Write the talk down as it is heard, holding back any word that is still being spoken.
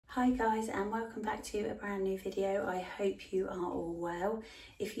Hi guys, and welcome back to a brand new video. I hope you are all well.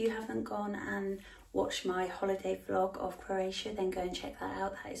 If you haven't gone and watched my holiday vlog of Croatia, then go and check that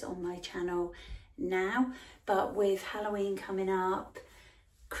out. That is on my channel now. But with Halloween coming up,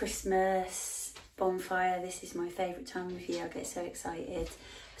 Christmas, bonfire, this is my favourite time of year. I get so excited.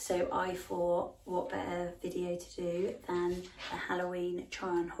 So I thought, what better video to do than a Halloween try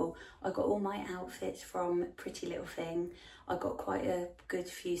on haul. I got all my outfits from Pretty Little Thing. I got quite a good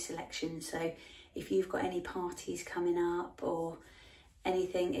few selections, so if you've got any parties coming up or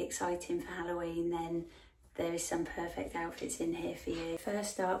anything exciting for Halloween, then there is some perfect outfits in here for you.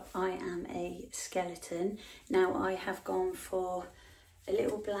 First up, I am a skeleton. Now I have gone for a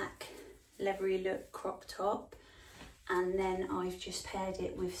little black leathery look crop top, and then I've just paired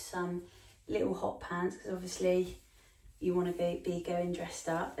it with some little hot pants, because obviously you want to be going dressed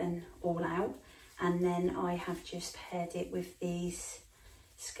up and all out. And then I have just paired it with these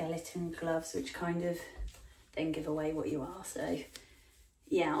skeleton gloves, which kind of then give away what you are. So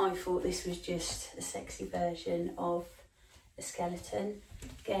yeah, I thought this was just a sexy version of a skeleton.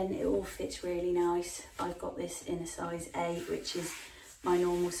 Again, it all fits really nice. I've got this in a size 8, which is my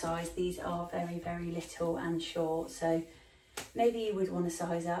normal size. These are very, very little and short, so maybe you would want to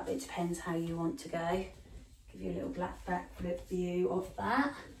size up. It depends how you want to go. Give you a little black backflip view of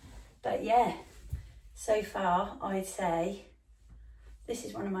that. But yeah, so far I'd say this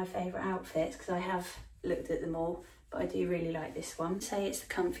is one of my favourite outfits, because I have looked at them all, but I do really like this one. I'd say it's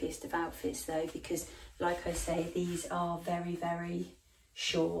the comfiest of outfits though, because like I say, these are very, very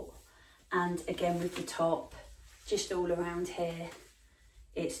short, and again with the top just all around here,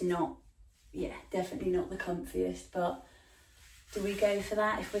 it's not, yeah, definitely not the comfiest. But do we go for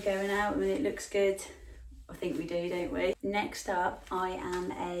that if we're going out? I mean, it looks good. I think we do, don't we? Next up, I am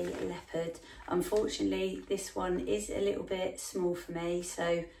a leopard. Unfortunately, this one is a little bit small for me,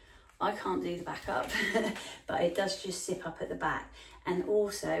 so I can't do the back up, but it does just zip up at the back. And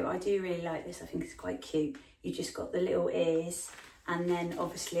also, I do really like this. I think it's quite cute. You just got the little ears, and then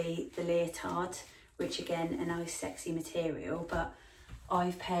obviously the leotard, which again, a nice sexy material, but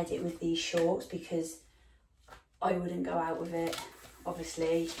I've paired it with these shorts because I wouldn't go out with it,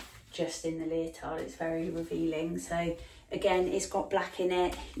 obviously, just in the leotard. It's very revealing. So again, it's got black in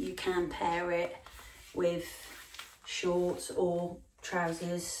it. You can pair it with shorts or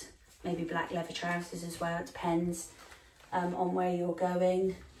trousers, maybe black leather trousers as well. It depends on where you're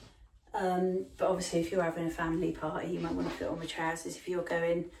going. But obviously if you're having a family party, you might want to put on the trousers. If you're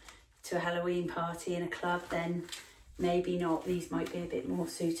going to a Halloween party in a club, then maybe not. These might be a bit more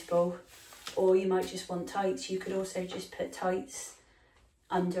suitable. Or you might just want tights. You could also just put tights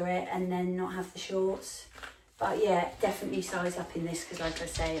under it and then not have the shorts. But yeah, definitely size up in this, because like I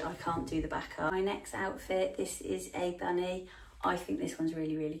say, I can't do the back up. My next outfit, this is a bunny. I think this one's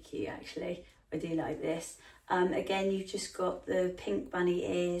really, really cute actually. I do like this. Again, you've just got the pink bunny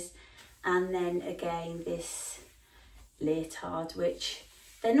ears, and then again this leotard, which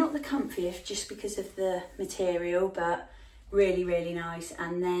they're not the comfiest just because of the material, but really, really nice.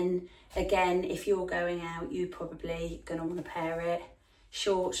 And then again, if you're going out, you're probably gonna want to pair it.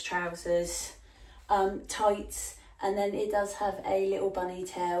 Shorts, trousers, tights, and then it does have a little bunny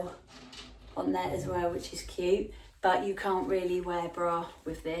tail on there as well, which is cute. But you can't really wear bra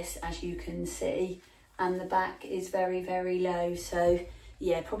with this, as you can see, and the back is very, very low. So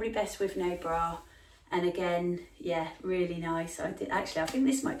yeah, probably best with no bra. And again, yeah, really nice. I think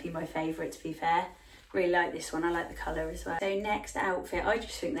this might be my favourite, to be fair. Really like this one. I like the colour as well. So next outfit, I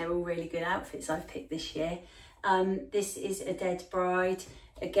just think they're all really good outfits I've picked this year. This is a dead bride.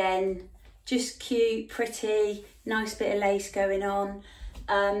 Again, just cute, pretty, nice bit of lace going on.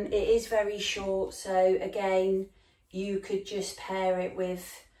 It is very short, so again, you could just pair it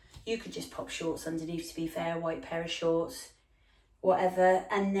with, you could just pop shorts underneath, to be fair, a white pair of shorts, whatever.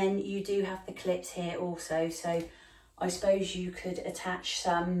 And then you do have the clips here also, so I suppose you could attach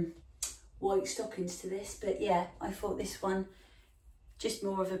some white stockings to this. But yeah, I thought this one just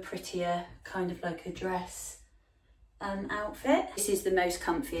more of a prettier, kind of like a dress outfit. This is the most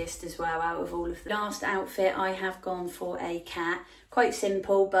comfiest as well out of all of them. Last outfit, I have gone for a cat. Quite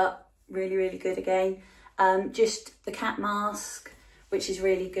simple, but really, really good again. Just the cat mask, which is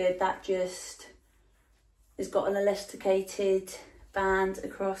really good. That just has got an elasticated band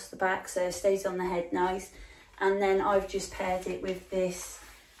across the back, so it stays on the head nice. And then I've just paired it with this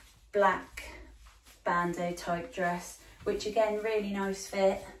black bandeau type dress, which again, really nice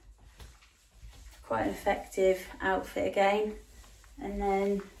fit. Quite an effective outfit again. And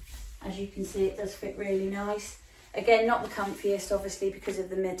then, as you can see, it does fit really nice. Again, not the comfiest, obviously, because of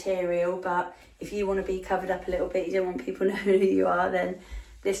the material, but if you want to be covered up a little bit, you don't want people knowing who you are, then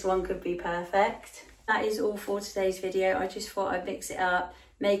this one could be perfect. That is all for today's video. I just thought I'd mix it up,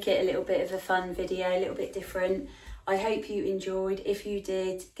 make it a little bit of a fun video, a little bit different. I hope you enjoyed. If you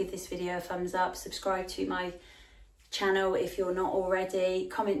did, give this video a thumbs up, subscribe to my channel if you're not already,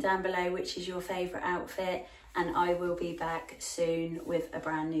 comment down below which is your favourite outfit, and I will be back soon with a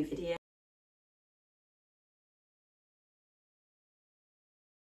brand new video.